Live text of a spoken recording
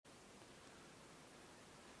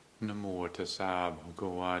นะโมตัสสะภะคะ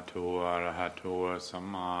วะโตอะระหะโตสัม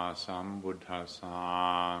มาสัมพุทธัสสะ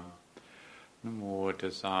นะโมตั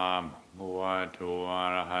สสะภะคะวะโตอะ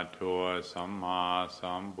ระหะโตสัมมา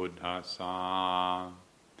สัมพุทธัสสะ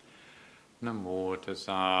นะโมตัสส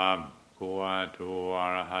ะภะคะวะโตอะ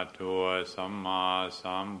ระหะโตสัมมา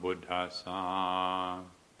สัมพุทธัสสะ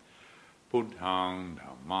พุทธัง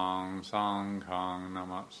ธัมมังสังฆังนะ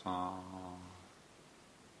มัสสา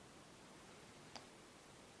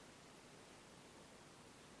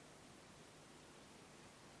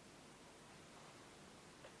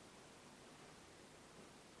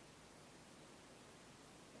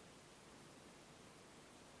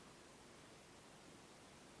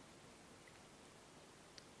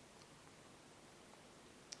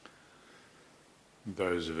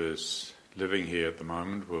Those of us living here at the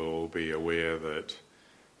moment will be aware that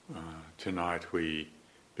tonight we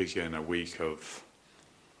begin a week of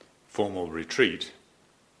formal retreat,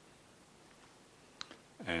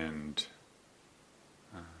 and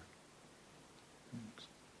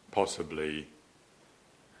possibly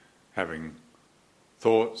having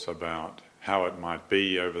thoughts about how it might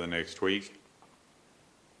be over the next week.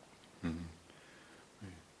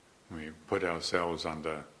 We put ourselves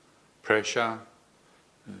under pressure.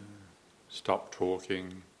 Stop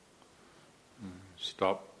talking,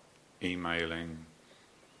 stop emailing,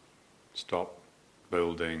 stop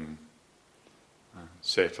building,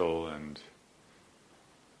 settle and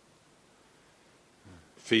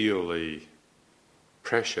feel the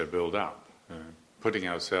pressure build up, putting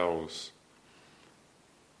ourselves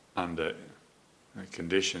under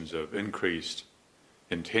conditions of increased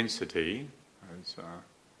intensity is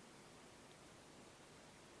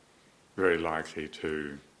very likely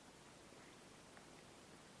to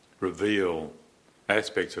reveal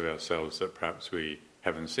aspects of ourselves that perhaps we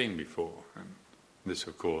haven't seen before. And this,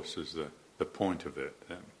 of course, is the point of it.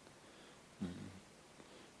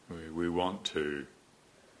 We want to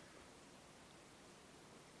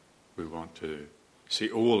see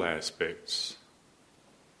all aspects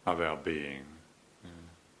of our being,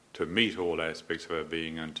 to meet all aspects of our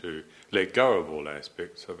being and to let go of all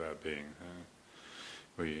aspects of our being.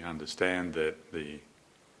 We understand that the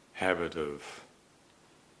habit of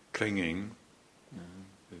clinging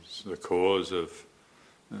is the cause of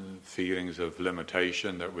feelings of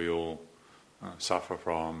limitation that we all suffer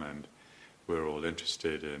from, and we're all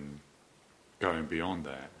interested in going beyond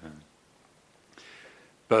that.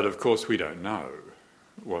 But of course we don't know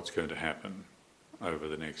what's going to happen over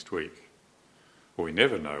the next week. Well, we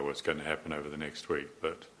never know what's going to happen over the next week,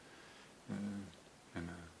 but in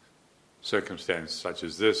a circumstance such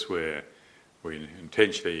as this, where we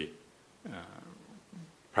intentionally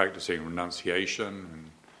practicing renunciation and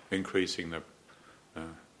increasing the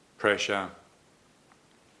pressure,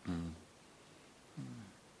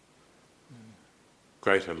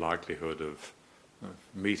 greater likelihood of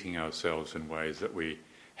meeting ourselves in ways that we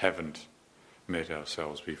haven't met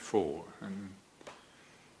ourselves before. And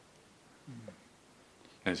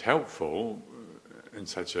it's helpful in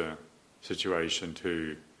such a situation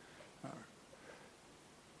to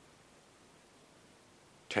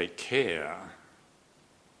take care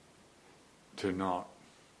to not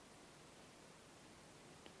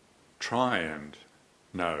try and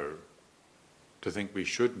know, to think we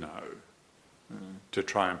should know, to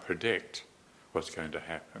try and predict what's going to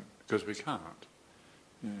happen, because we can't.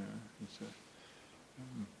 It's a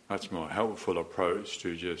much more helpful approach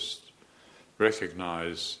to just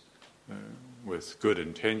recognise with good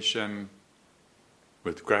intention,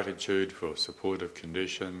 with gratitude for supportive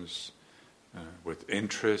conditions, with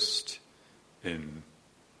interest in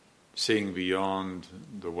seeing beyond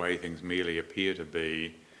the way things merely appear to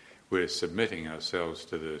be. We're submitting ourselves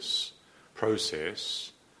to this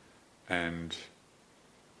process and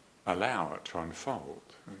allow it to unfold.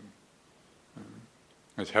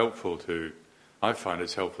 It's helpful to, I find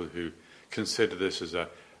it's helpful to consider this as a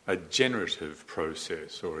generative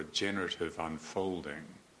process or a generative unfolding,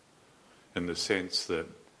 in the sense that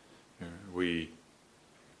we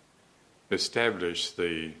establish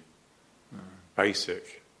the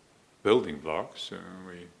basic building blocks,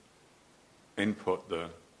 we input the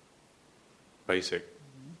basic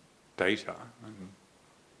data,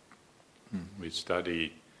 and we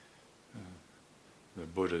study the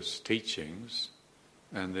Buddha's teachings,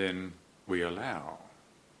 and then we allow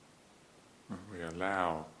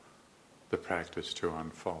the practice to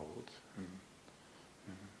unfold.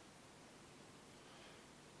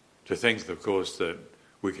 To think, of course, that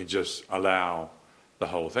we can just allow the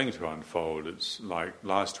whole thing to unfold. It's like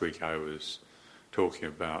last week I was talking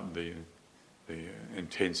about the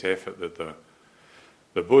intense effort that the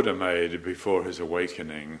the Buddha made before his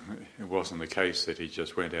awakening. It wasn't the case that he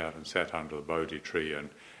just went out and sat under the Bodhi tree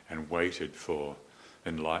and waited for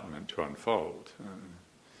enlightenment to unfold.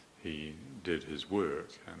 He did his work,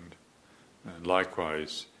 and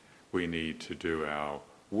likewise we need to do our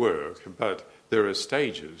work, but there are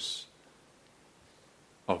stages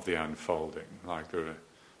of the unfolding, like there are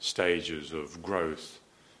stages of growth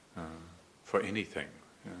for anything,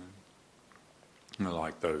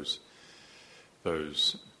 like those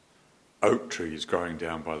oak trees growing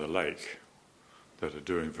down by the lake that are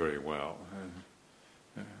doing very well.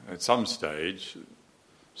 At some stage,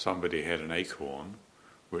 somebody had an acorn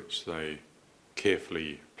which they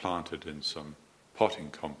carefully planted in some potting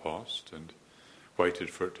compost and waited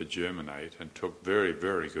for it to germinate and took very,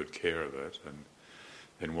 very good care of it, and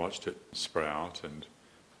then watched it sprout and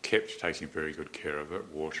kept taking very good care of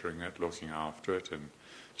it, watering it, looking after it, and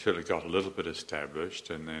until it got a little bit established,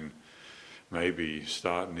 and then maybe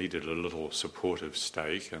needed a little supportive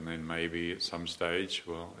stake, and then maybe at some stage,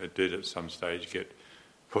 it did at some stage get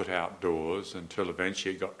put outdoors until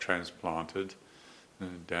eventually it got transplanted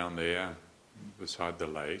down there beside the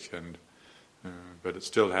lake, but it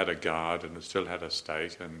still had a guard and it still had a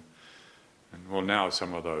stake, and now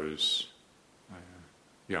some of those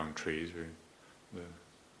young trees,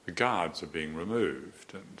 the guards are being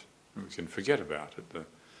removed, and we can forget about it.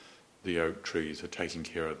 The oak trees are taking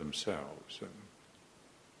care of themselves, and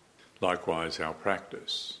likewise our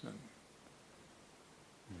practice. And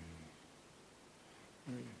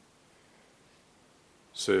we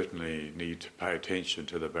certainly need to pay attention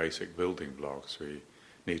to the basic building blocks. We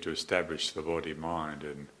need to establish the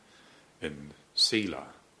body-mind in sila,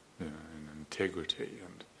 in integrity,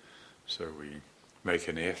 and so we make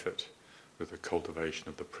an effort with the cultivation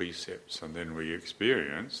of the precepts, and then we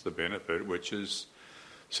experience the benefit, which is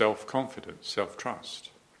self-confidence, self-trust.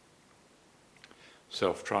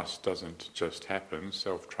 Self-trust doesn't just happen,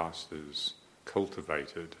 self-trust is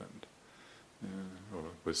cultivated, and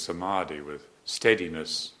with samadhi, with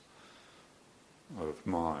steadiness of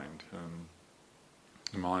mind.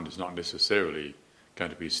 The mind is not necessarily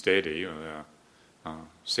going to be steady. Our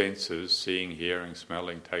senses, seeing, hearing,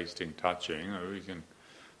 smelling, tasting, touching,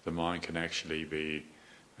 the mind can actually be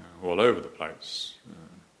all over the place.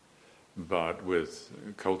 But with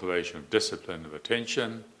cultivation of discipline of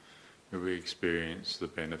attention, we experience the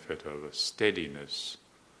benefit of a steadiness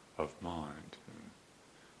of mind.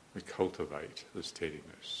 We cultivate the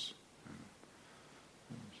steadiness.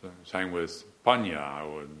 So, same with panya,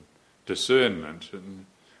 or discernment, and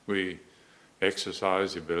we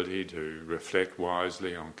exercise the ability to reflect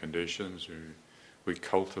wisely on conditions. We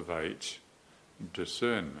cultivate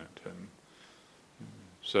discernment, and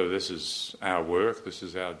so this is our work, this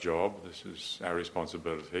is our job, this is our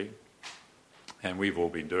responsibility, and we've all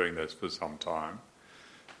been doing this for some time,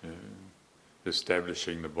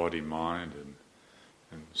 establishing the body-mind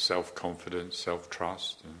and self-confidence,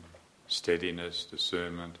 self-trust, and steadiness,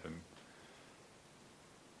 discernment, and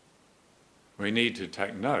we need to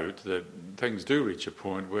take note that things do reach a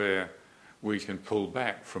point where we can pull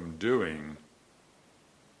back from doing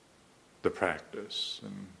the practice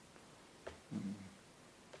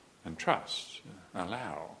and trust,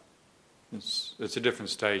 allow. It's a different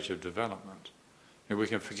stage of development. And we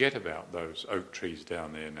can forget about those oak trees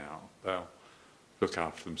down there now. They'll look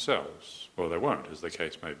after themselves. Well, they won't, as the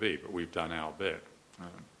case may be, but we've done our bit.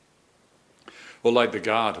 Or like the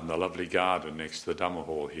garden, the lovely garden next to the Dhamma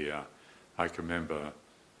hall here. I can remember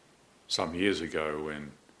some years ago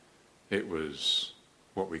when it was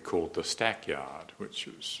what we called the stack yard, which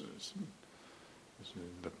was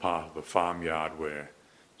the part of the farmyard where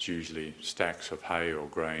it's usually stacks of hay or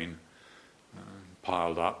grain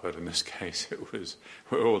piled up, but in this case it was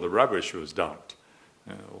where all the rubbish was dumped.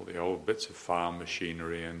 All the old bits of farm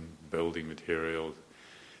machinery and building materials,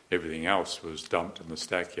 everything else was dumped in the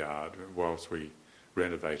stack yard whilst we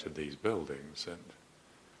renovated these buildings, and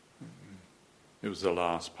it was the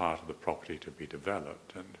last part of the property to be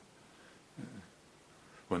developed. And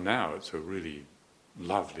well, now it's a really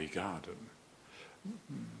lovely garden.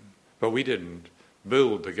 But we didn't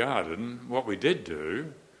build the garden. What we did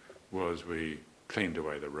do was we cleaned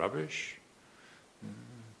away the rubbish, and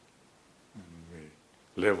we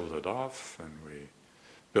levelled it off, and we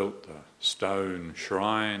built the stone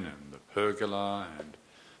shrine and the pergola and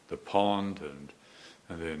the pond,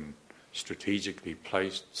 and then strategically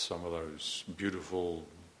placed some of those beautiful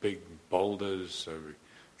big boulders, so we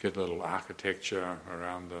get a little architecture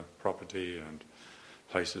around the property and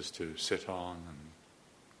places to sit on,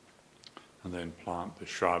 and then plant the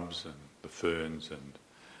shrubs and the ferns,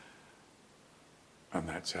 and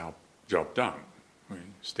that's our job done. We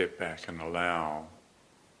step back and allow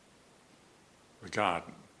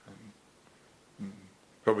garden.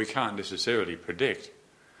 But we can't necessarily predict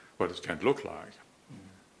what it's going to look like.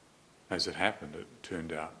 As it happened, it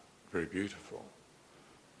turned out very beautiful.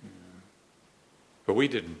 But we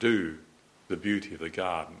didn't do the beauty of the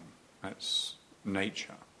garden. That's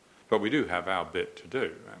nature. But we do have our bit to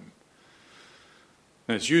do.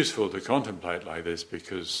 And it's useful to contemplate like this,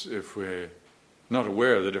 because if we're not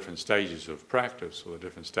aware of the different stages of practice or the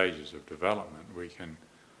different stages of development, we can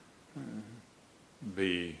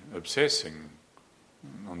be obsessing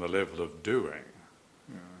on the level of doing,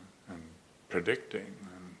 and predicting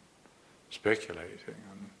and speculating,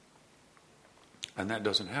 and that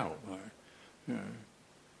doesn't help.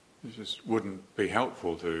 It just wouldn't be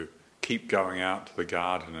helpful to keep going out to the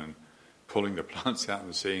garden and pulling the plants out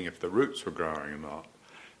and seeing if the roots were growing or not.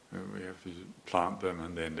 We have to plant them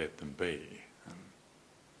and then let them be.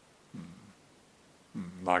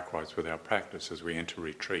 And likewise with our practice, as we enter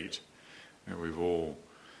retreat, we've all,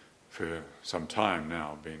 for some time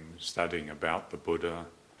now, been studying about the Buddha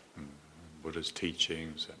and Buddha's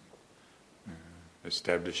teachings, and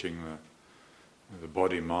establishing the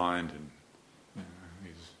body-mind and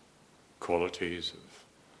these qualities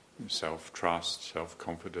of self-trust,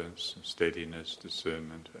 self-confidence, steadiness,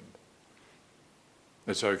 discernment. And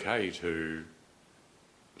it's okay to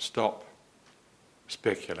stop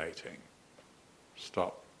speculating,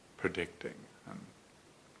 stop predicting, and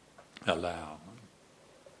allow.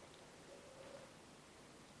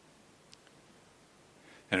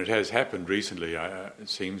 And it has happened recently, it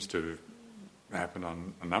seems to happen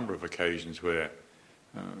on a number of occasions where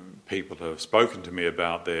people have spoken to me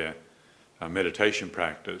about their meditation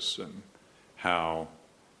practice and how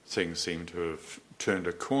things seem to have turned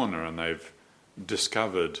a corner and they've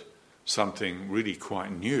discovered something really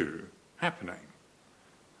quite new happening.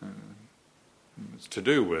 It's to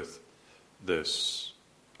do with this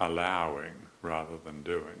allowing rather than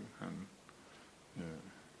doing. And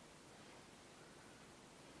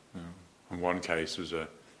in one case, was a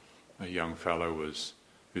young fellow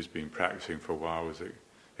who's been practicing for a while was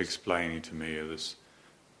explaining to me this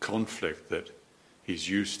conflict that he's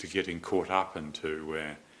used to getting caught up into,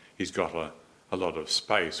 where he's got a lot of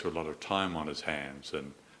space or a lot of time on his hands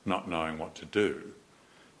and not knowing what to do.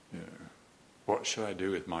 What should I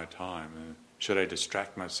do with my time? Should I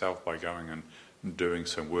distract myself by going and doing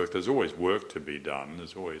some work? There's always work to be done.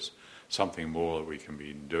 There's always something more that we can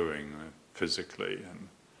be doing physically, and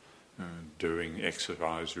doing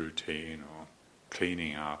exercise routine or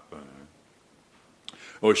cleaning up.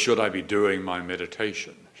 Or should I be doing my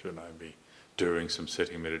meditation? Should I be doing some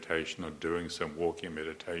sitting meditation or doing some walking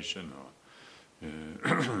meditation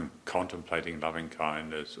or contemplating loving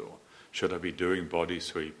kindness? Or should I be doing body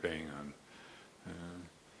sweeping?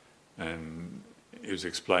 And he was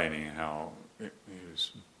explaining how he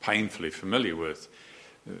was painfully familiar with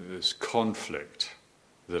this conflict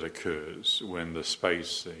that occurs when the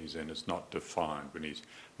space that he's in is not defined, when he's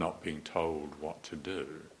not being told what to do.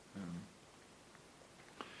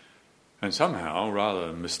 And somehow,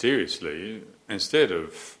 rather mysteriously, instead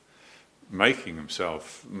of making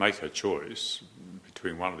himself make a choice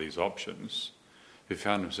between one of these options, he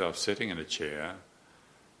found himself sitting in a chair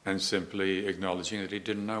and simply acknowledging that he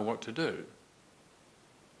didn't know what to do.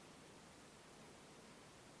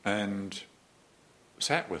 And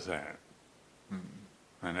sat with that.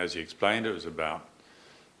 And as he explained, it was about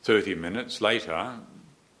 30 minutes later,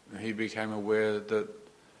 he became aware that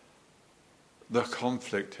the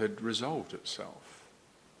conflict had resolved itself,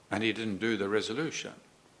 and he didn't do the resolution.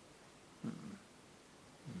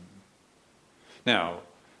 Now,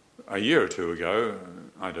 a year or two ago,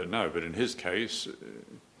 I don't know, but in his case,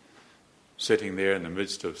 sitting there in the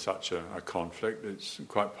midst of such a conflict, it's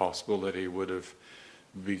quite possible that he would have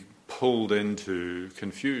been pulled into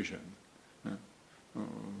confusion,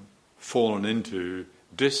 fallen into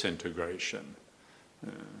disintegration.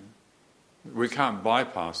 We can't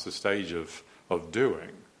bypass the stage of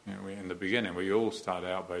doing. In the beginning, we all start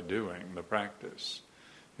out by doing the practice.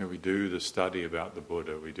 We do the study about the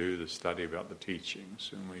Buddha, we do the study about the teachings,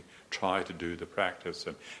 and we try to do the practice.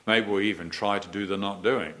 And maybe we even try to do the not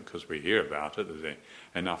doing, because we hear about it, there's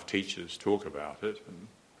enough teachers talk about it.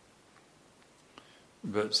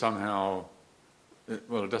 But somehow, it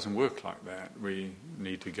doesn't work like that. We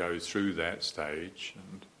need to go through that stage.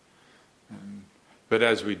 But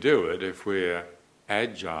as we do it, if we're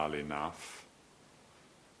agile enough,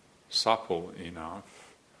 supple enough,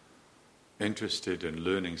 interested in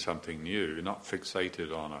learning something new, not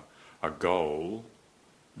fixated on a goal,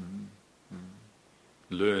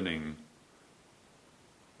 learning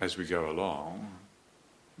as we go along,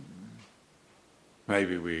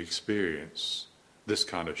 maybe we experience this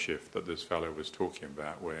kind of shift that this fellow was talking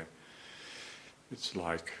about, where it's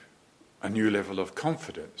like a new level of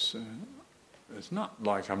confidence. It's not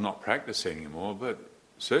like I'm not practicing anymore, but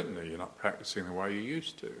certainly you're not practicing the way you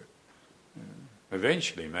used to.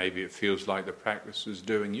 Eventually, maybe it feels like the practice is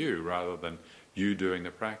doing you rather than you doing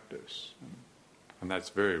the practice. And that's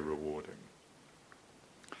very rewarding.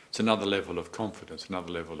 It's another level of confidence,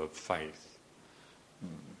 another level of faith.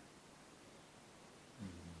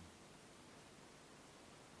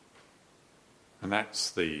 And that's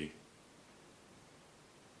the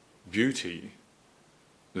beauty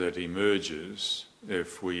that emerges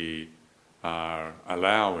if we are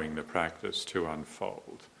allowing the practice to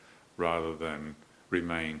unfold rather than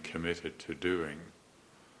remain committed to doing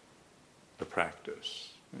the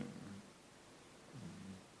practice.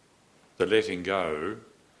 The letting go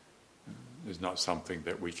is not something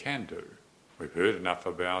that we can do. We've heard enough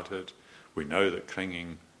about it. We know that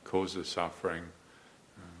clinging causes suffering.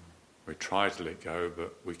 We try to let go,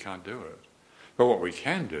 but we can't do it. But what we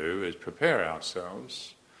can do is prepare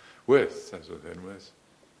ourselves with, as I said, with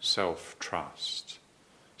self-trust.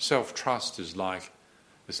 Self-trust is like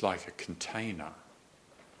a container.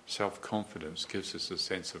 Self-confidence gives us a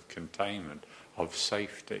sense of containment, of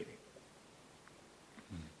safety.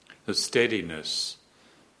 The steadiness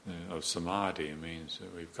of samadhi means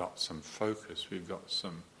that we've got some focus, we've got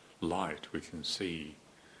some light, we can see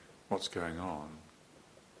what's going on.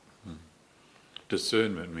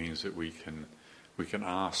 Discernment means that we can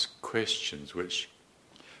ask questions which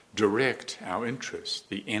direct our interest.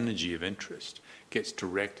 The energy of interest gets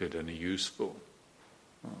directed in a useful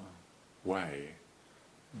way.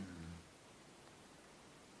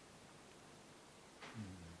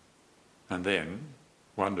 And then,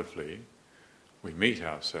 wonderfully, we meet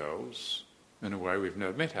ourselves in a way we've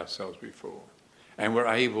never met ourselves before. And we're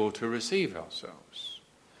able to receive ourselves.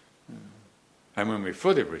 And when we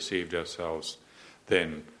fully received ourselves,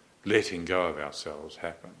 then letting go of ourselves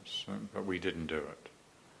happens. But we didn't do it.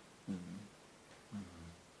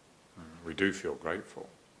 We do feel grateful.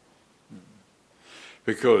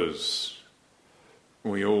 Because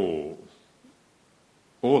we all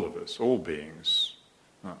of us, all beings,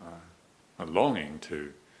 are longing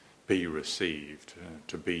to be received,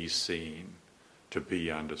 to be seen, to be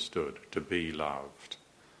understood, to be loved.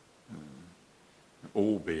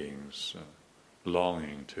 All beings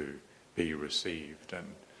longing to be received.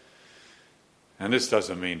 And this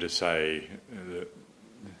doesn't mean to say that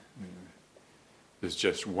there's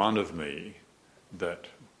just one of me that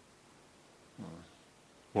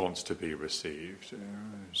wants to be received.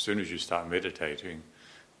 As soon as you start meditating,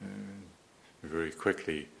 you very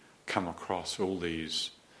quickly come across all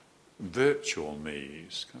these virtual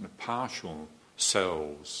me's, kind of partial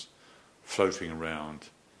selves floating around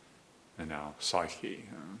in our psyche.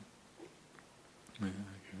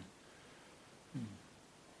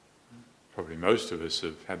 Probably most of us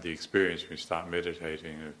have had the experience when we start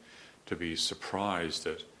meditating to be surprised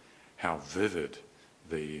at how vivid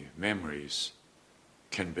the memories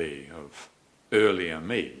can be of earlier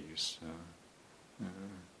me's.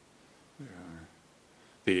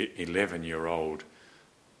 The 11-year-old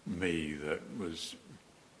me that was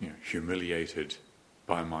humiliated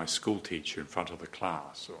by my school teacher in front of the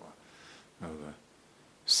class, or the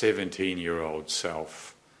 17-year-old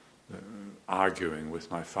self arguing with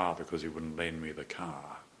my father because he wouldn't lend me the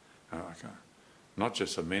car. Not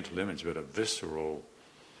just a mental image, but a visceral,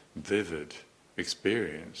 vivid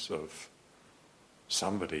experience of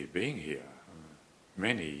somebody being here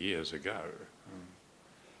many years ago.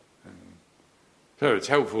 So it's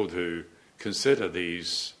helpful to consider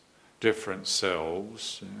these different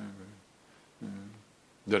selves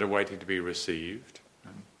that are waiting to be received,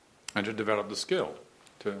 and to develop the skill,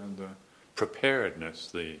 the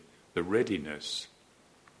preparedness, the readiness,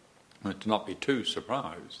 and to not be too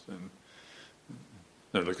surprised.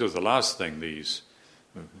 Because the last thing these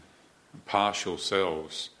partial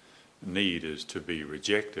selves need is to be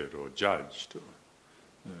rejected or judged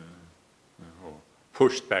or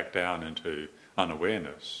pushed back down into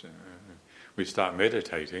unawareness. We start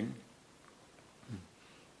meditating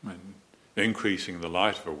and increasing the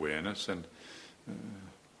light of awareness, and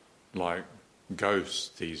like ghosts,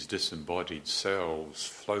 these disembodied selves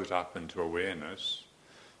float up into awareness.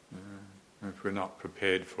 If we're not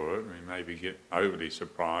prepared for it, we maybe get overly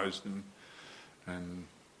surprised and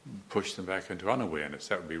push them back into unawareness.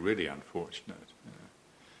 That would be really unfortunate.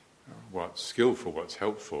 What's skillful, what's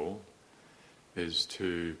helpful, is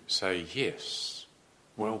to say, yes,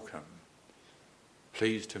 welcome,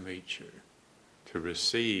 pleased to meet you, to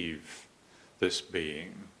receive this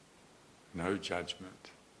being, no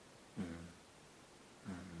judgment,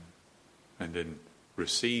 and then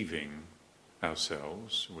receiving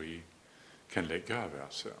ourselves, we can let go of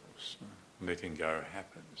ourselves. Letting go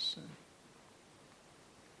happens.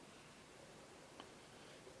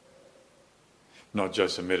 Not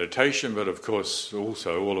just a meditation, but of course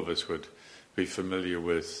also all of us would be familiar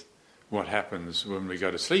with what happens when we go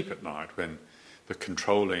to sleep at night, when the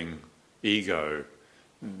controlling ego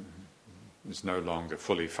is no longer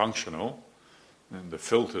fully functional and the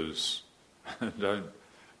filters don't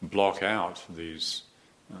block out these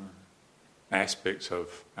aspects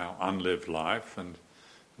of our unlived life, and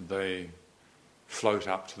they float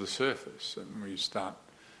up to the surface, and we start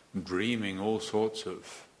dreaming all sorts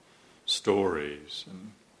of stories.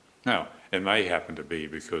 And now, it may happen to be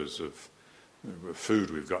because of food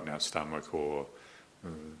we've got in our stomach, or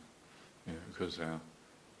because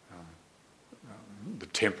the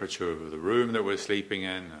temperature of the room that we're sleeping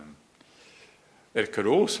in. And it could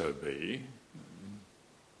also be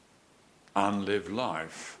unlived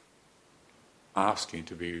life asking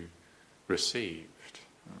to be received.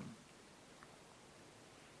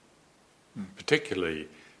 Particularly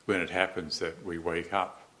when it happens that we wake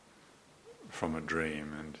up from a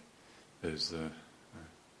dream and there's the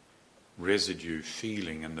residue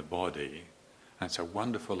feeling in the body. And it's a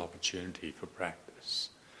wonderful opportunity for practice.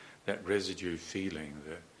 That residue feeling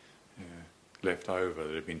that left over,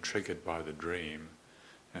 that had been triggered by the dream.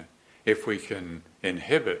 If we can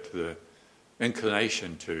inhibit the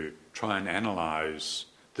inclination to try and analyse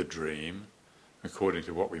the dream according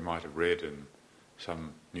to what we might have read in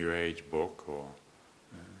some New Age book, or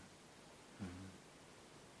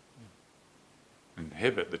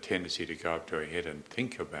inhibit the tendency to go up to our head and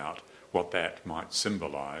think about what that might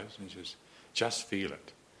symbolise, and just feel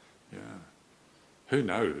it. Yeah. Who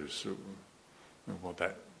knows what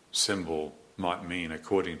that symbol might mean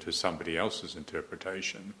according to somebody else's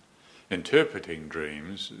interpretation. Interpreting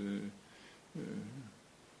dreams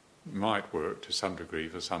might work to some degree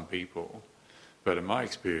for some people, but in my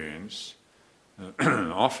experience,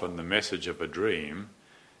 often the message of a dream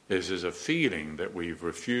is a feeling that we've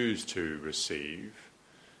refused to receive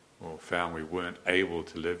or found we weren't able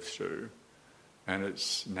to live through, and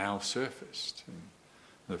it's now surfaced. And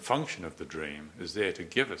the function of the dream is there to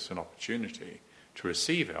give us an opportunity to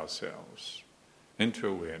receive ourselves into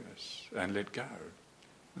awareness and let go.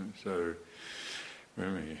 And so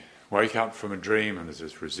when we wake up from a dream and there's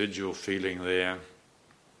this residual feeling there,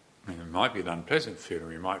 and it might be an unpleasant feeling,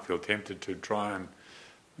 we might feel tempted to try and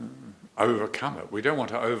overcome it. We don't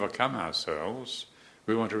want to overcome ourselves,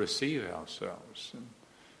 we want to receive ourselves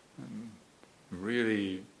and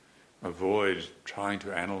really avoid trying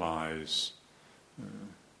to analyse,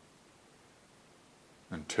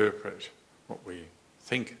 interpret what we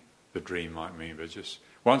think the dream might mean, but just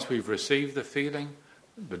once we've received the feeling,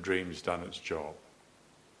 the dream's done its job.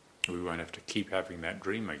 We won't have to keep having that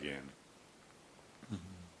dream again.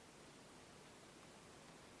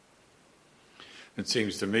 It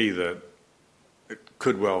seems to me that it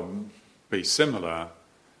could well be similar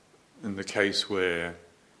in the case where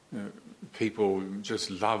people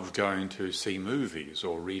just love going to see movies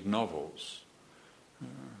or read novels.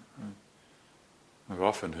 I've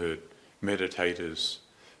often heard meditators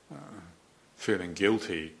feeling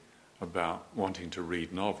guilty about wanting to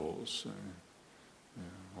read novels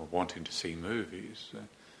or wanting to see movies.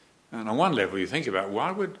 And on one level you think about,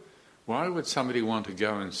 why would somebody want to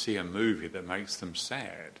go and see a movie that makes them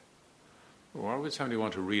sad? Why would somebody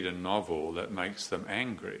want to read a novel that makes them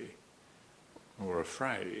angry or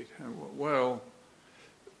afraid? Well,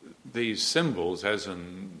 these symbols, as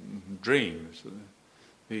in dreams,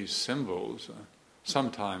 these symbols are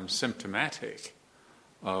sometimes symptomatic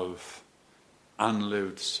of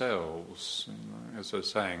unlived selves, as I was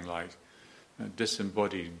saying, like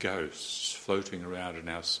disembodied ghosts floating around in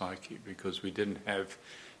our psyche, because we didn't have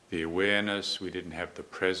the awareness, we didn't have the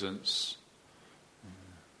presence.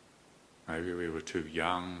 Maybe we were too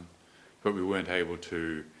young, but we weren't able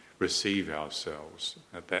to receive ourselves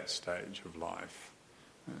at that stage of life.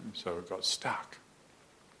 And so it got stuck.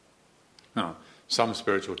 Now, some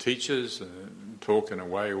spiritual teachers talk in a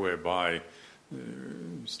way whereby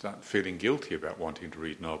you start feeling guilty about wanting to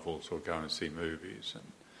read novels or go and see movies.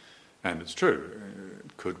 And it's true,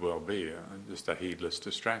 it could well be just a heedless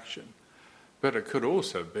distraction. But it could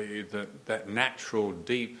also be that natural,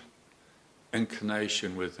 deep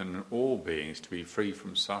inclination within all beings to be free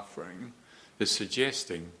from suffering is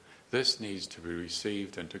suggesting this needs to be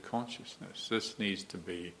received into consciousness. This needs to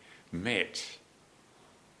be met.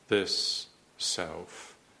 This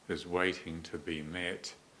self is waiting to be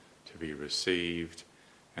met, to be received,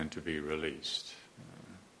 and to be released.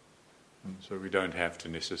 And so we don't have to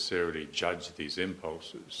necessarily judge these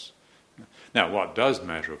impulses. Now, what does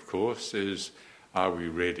matter, of course, is are we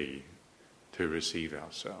ready to receive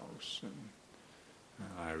ourselves? And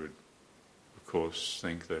I would, of course,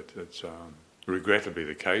 think that it's regrettably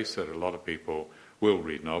the case that a lot of people will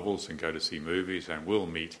read novels and go to see movies and will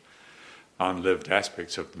meet unlived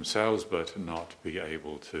aspects of themselves, but not be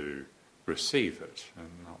able to receive it and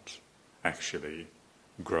not actually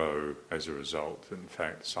grow as a result. In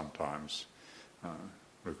fact, sometimes,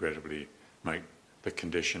 regrettably, make the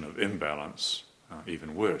condition of imbalance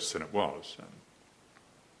even worse than it was.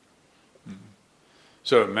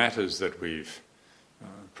 So it matters that we've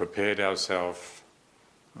prepared ourselves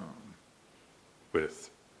with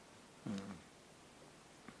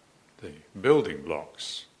the building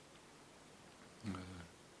blocks,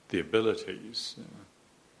 the abilities,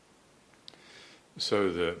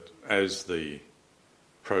 so that as the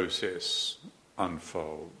process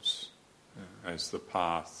unfolds, as the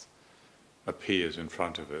path appears in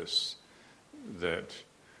front of us, that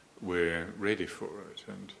we're ready for it.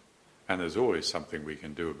 And there's always something we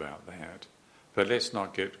can do about that. But let's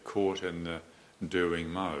not get caught in the doing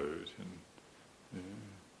mode.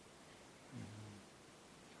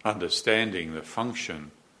 Understanding the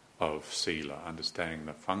function of sila, understanding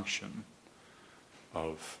the function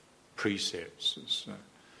of precepts.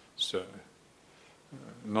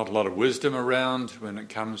 Not a lot of wisdom around when it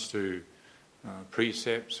comes to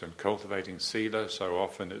precepts and cultivating sila. So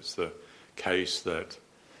often it's the case that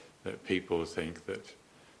people think that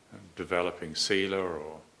developing sila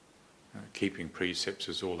or keeping precepts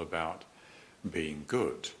is all about being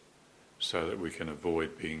good, so that we can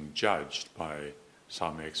avoid being judged by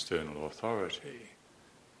some external authority.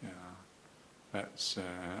 That's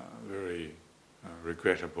a very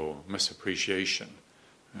regrettable misappreciation.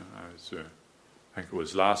 I think it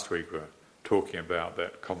was last week we were talking about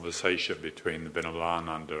that conversation between the Venerable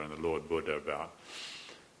and the Lord Buddha about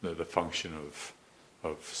the function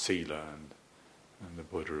of sila, and the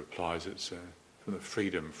Buddha replies it's for the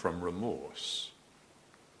freedom from remorse,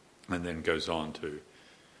 and then goes on to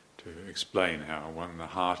explain how when the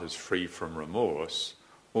heart is free from remorse,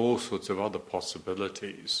 all sorts of other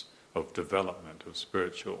possibilities of development, of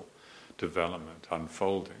spiritual development,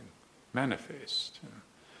 unfolding, manifest.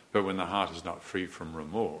 But when the heart is not free from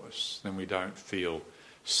remorse, then we don't feel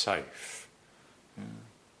safe.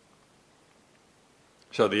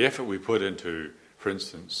 So the effort we put into, for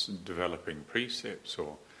instance, developing precepts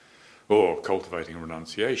or cultivating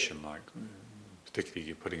renunciation, like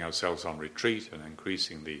particularly putting ourselves on retreat and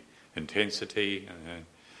increasing the intensity,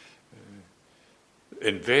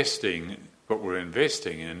 what we're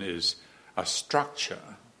investing in is a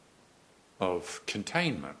structure of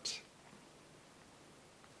containment.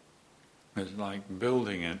 It's like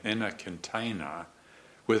building an inner container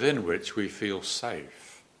within which we feel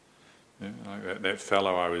safe. Like that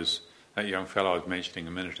young fellow I was mentioning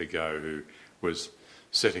a minute ago, who was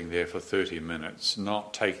sitting there for 30 minutes,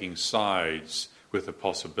 not taking sides with the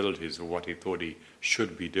possibilities of what he thought he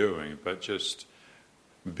should be doing, but just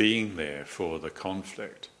being there for the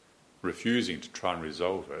conflict, refusing to try and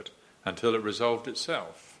resolve it until it resolved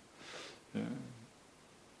itself.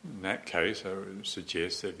 In that case, I would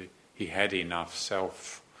suggest that he had enough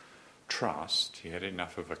self-trust, he had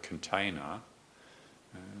enough of a container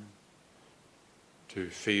to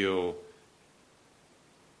feel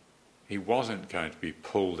he wasn't going to be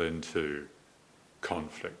pulled into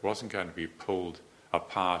conflict, wasn't going to be pulled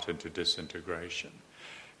apart into disintegration.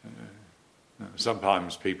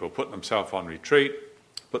 Sometimes people put themselves on retreat,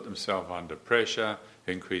 put themselves under pressure,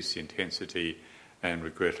 increase the intensity, and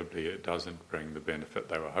regrettably it doesn't bring the benefit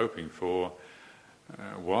they were hoping for.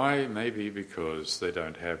 Why? Maybe because they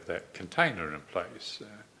don't have that container in place,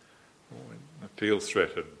 or feel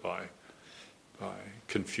threatened by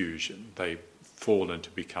confusion. They fall into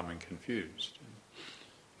becoming confused.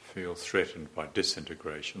 Feel threatened by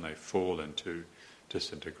disintegration. They fall into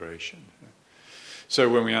disintegration. So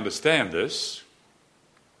when we understand this,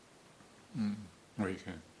 we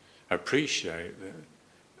can appreciate that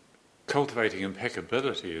cultivating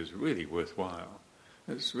impeccability is really worthwhile.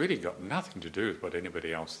 It's really got nothing to do with what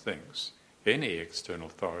anybody else thinks. Any external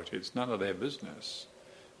authority, it's none of their business.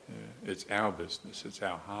 It's our business, it's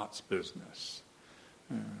our heart's business.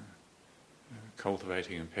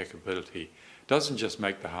 Cultivating impeccability doesn't just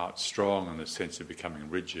make the heart strong in the sense of becoming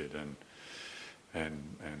rigid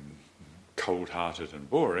and cold-hearted and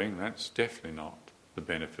boring. That's definitely not the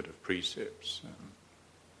benefit of precepts.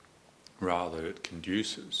 Rather, it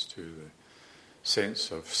conduces to the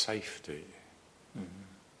sense of safety,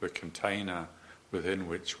 the container within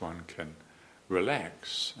which one can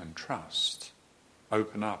relax and trust,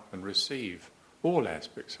 open up and receive all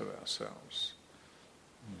aspects of ourselves.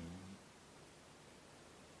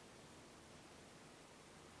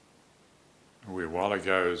 while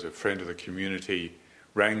ago, as a friend of the community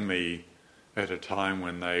rang me at a time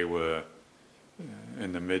when they were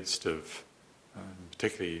in the midst of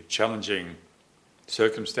particularly challenging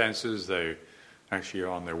circumstances. They actually are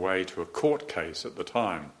on their way to a court case at the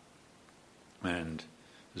time, and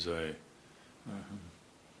it was a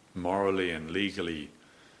morally and legally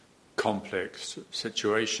complex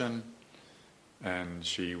situation, and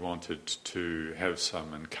she wanted to have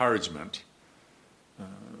some encouragement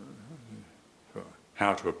for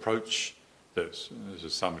how to approach this. This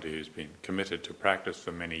is somebody who's been committed to practice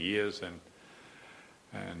for many years, and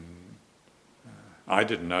I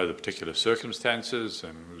didn't know the particular circumstances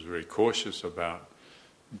and was very cautious about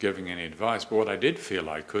giving any advice. But what I did feel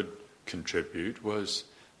I could contribute was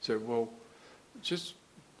say, well, just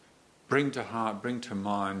bring to heart, bring to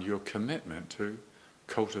mind your commitment to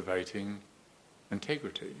cultivating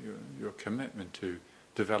integrity, your commitment to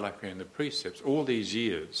developing the precepts. All these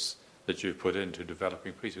years that you've put into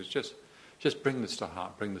developing precepts, just bring this to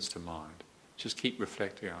heart, bring this to mind. Just keep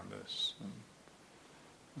reflecting on this.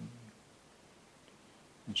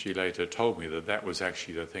 And she later told me that was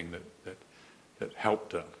actually the thing that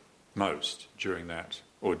helped her most during that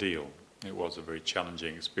ordeal. It was a very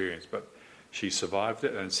challenging experience, but she survived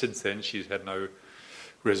it, and since then she's had no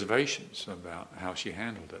reservations about how she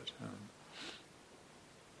handled it.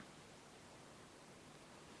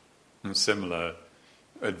 And similar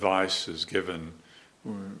advice is given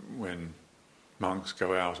when monks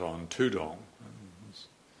go out on Tudong.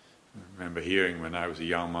 I remember hearing when I was a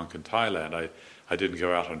young monk in Thailand, I didn't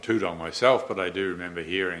go out on Tudong myself, but I do remember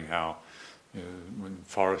hearing how when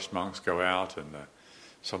forest monks go out, and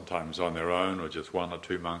sometimes on their own or just one or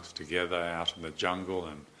two monks together out in the jungle,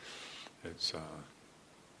 and it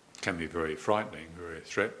can be very frightening, very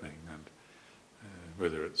threatening, and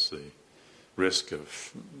whether it's the risk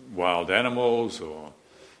of wild animals or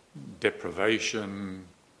deprivation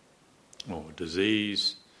or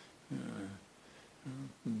disease.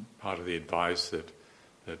 Part of the advice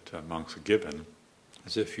that monks are given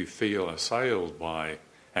is if you feel assailed by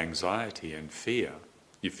anxiety and fear,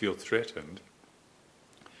 you feel threatened,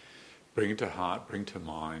 bring to heart, bring to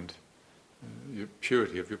mind the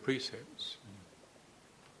purity of your precepts.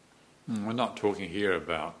 We're not talking here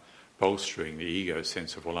about bolstering the ego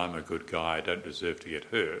sense of, well, I'm a good guy, I don't deserve to get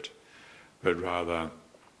hurt, but rather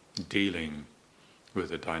dealing with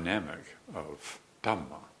the dynamic of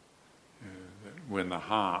Dhamma. When the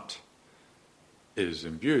heart is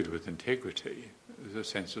imbued with integrity, there's a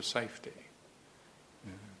sense of safety,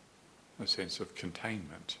 a sense of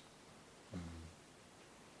containment.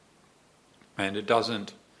 And it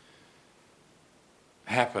doesn't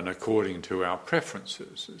happen according to our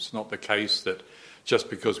preferences. It's not the case that just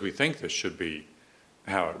because we think this should be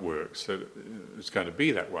how it works, that it's going to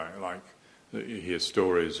be that way. Like you hear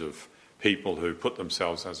stories of people who put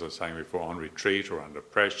themselves, as I was saying before, on retreat or under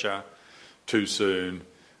pressure too soon,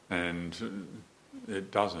 and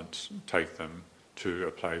it doesn't take them to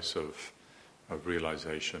a place of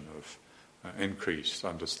realization of increased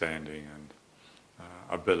understanding and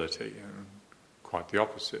ability, and quite the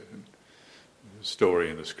opposite. And the story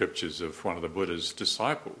in the scriptures of one of the Buddha's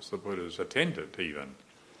disciples, the Buddha's attendant even,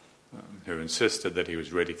 who insisted that he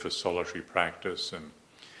was ready for solitary practice and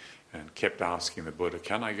kept asking the Buddha,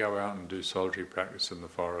 can I go out and do solitary practice in the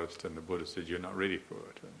forest? And the Buddha said, you're not ready for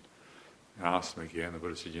it. And asked him again, the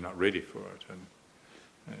Buddha said, you're not ready for it. And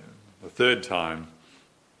the third time,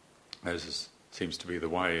 as seems to be the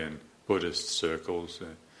way in Buddhist circles,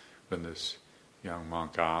 when this young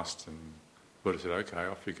monk asked, and the Buddha said, okay,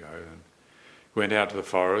 off you go, and went out to the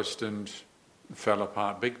forest and fell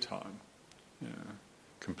apart big time,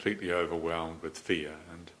 completely overwhelmed with fear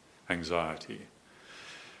and anxiety,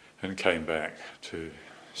 and came back to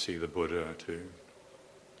see the Buddha to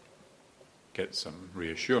get some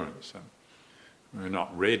reassurance. And we're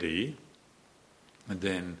not ready, and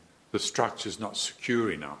then the structure's not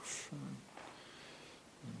secure enough.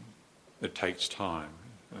 It takes time.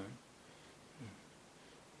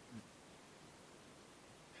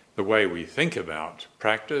 The way we think about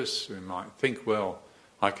practice, we might think, well,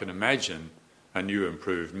 I can imagine a new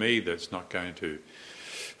improved me that's not going to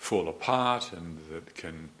fall apart and that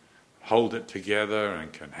can hold it together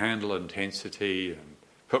and can handle intensity and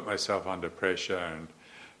put myself under pressure.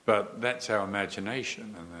 But that's our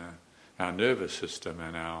imagination, and our nervous system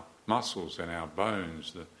and our muscles and our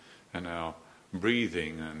bones and our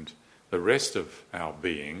breathing and the rest of our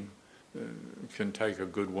being can take a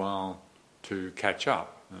good while to catch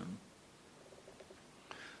up.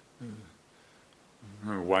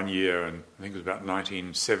 One year, and I think it was about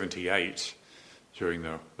 1978, during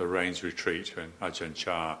the rains retreat, when Ajahn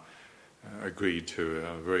Chah agreed to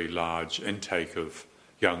a very large intake of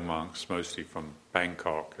young monks, mostly from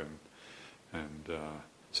Bangkok, and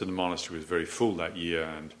so the monastery was very full that year,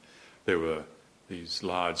 and there were these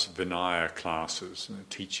large Vinaya classes,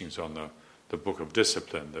 teachings on the Book of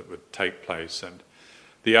Discipline that would take place, and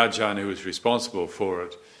the Ajahn who was responsible for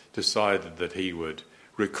it decided that he would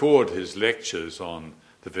record his lectures on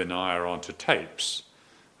the Vinaya onto tapes,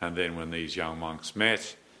 and then when these young monks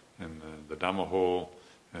met in the Dhamma hall,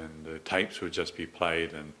 and the tapes would just be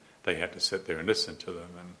played and they had to sit there and listen to them,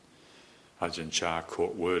 and Ajahn Chah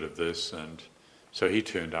caught word of this, and so he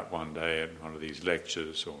turned up one day at one of these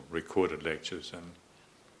lectures, or recorded lectures, and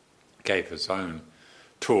gave his own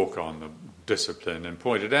talk on the discipline and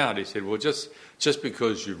pointed out, he said, well, just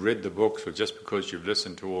because you've read the books or just because you've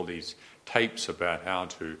listened to all these tapes about how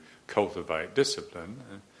to cultivate discipline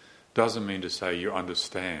doesn't mean to say you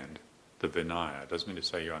understand the Vinaya, doesn't mean to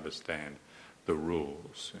say you understand the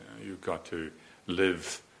rules. You've got to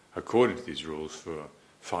live according to these rules for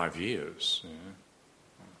 5 years,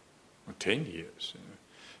 or 10 years.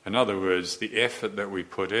 In other words, the effort that we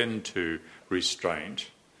put into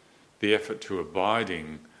restraint, the effort to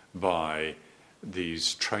abiding by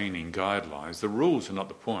these training guidelines, the rules are not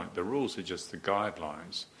the point, the rules are just the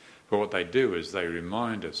guidelines. But what they do is they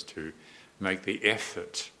remind us to make the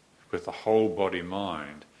effort with the whole body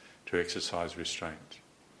mind to exercise restraint,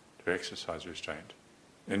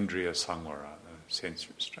 Indriya samvara, sense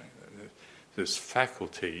restraint. This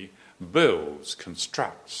faculty builds,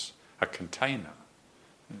 constructs a container.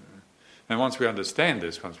 And once we understand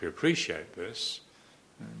this, once we appreciate this,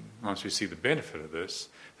 once we see the benefit of this,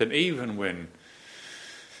 then even when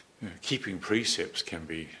keeping precepts can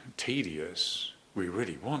be tedious, we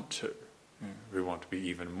really want to. We want to be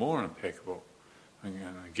even more impeccable. And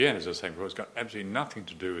again, as I was saying before, it's got absolutely nothing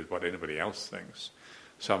to do with what anybody else thinks.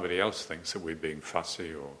 Somebody else thinks that we're being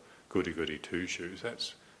fussy or goody-goody two-shoes.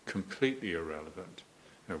 That's completely irrelevant.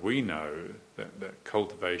 We know that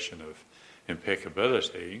cultivation of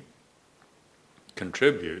impeccability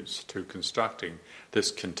contributes to constructing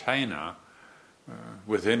this container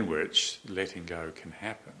within which letting go can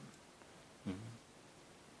happen.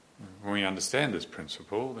 When we understand this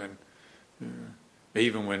principle, then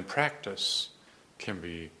even when practice can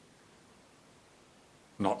be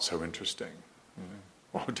not so interesting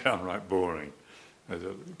or downright boring, as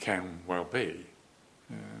it can well be,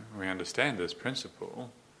 we understand this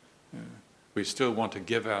principle, we still want to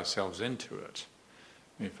give ourselves into it.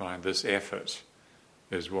 We find this effort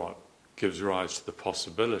is what gives rise to the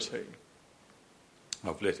possibility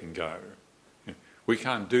of letting go. We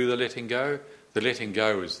can't do the letting go. The letting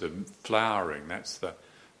go is the flowering, that's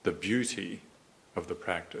the beauty of the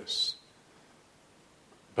practice.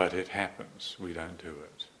 But it happens, we don't do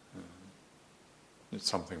it. It's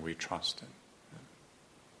something we trust in.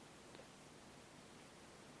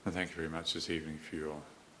 And thank you very much this evening for your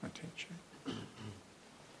attention.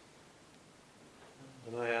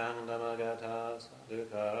 Dhamayang Dhammagata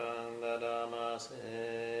Sadhukarang Dadamase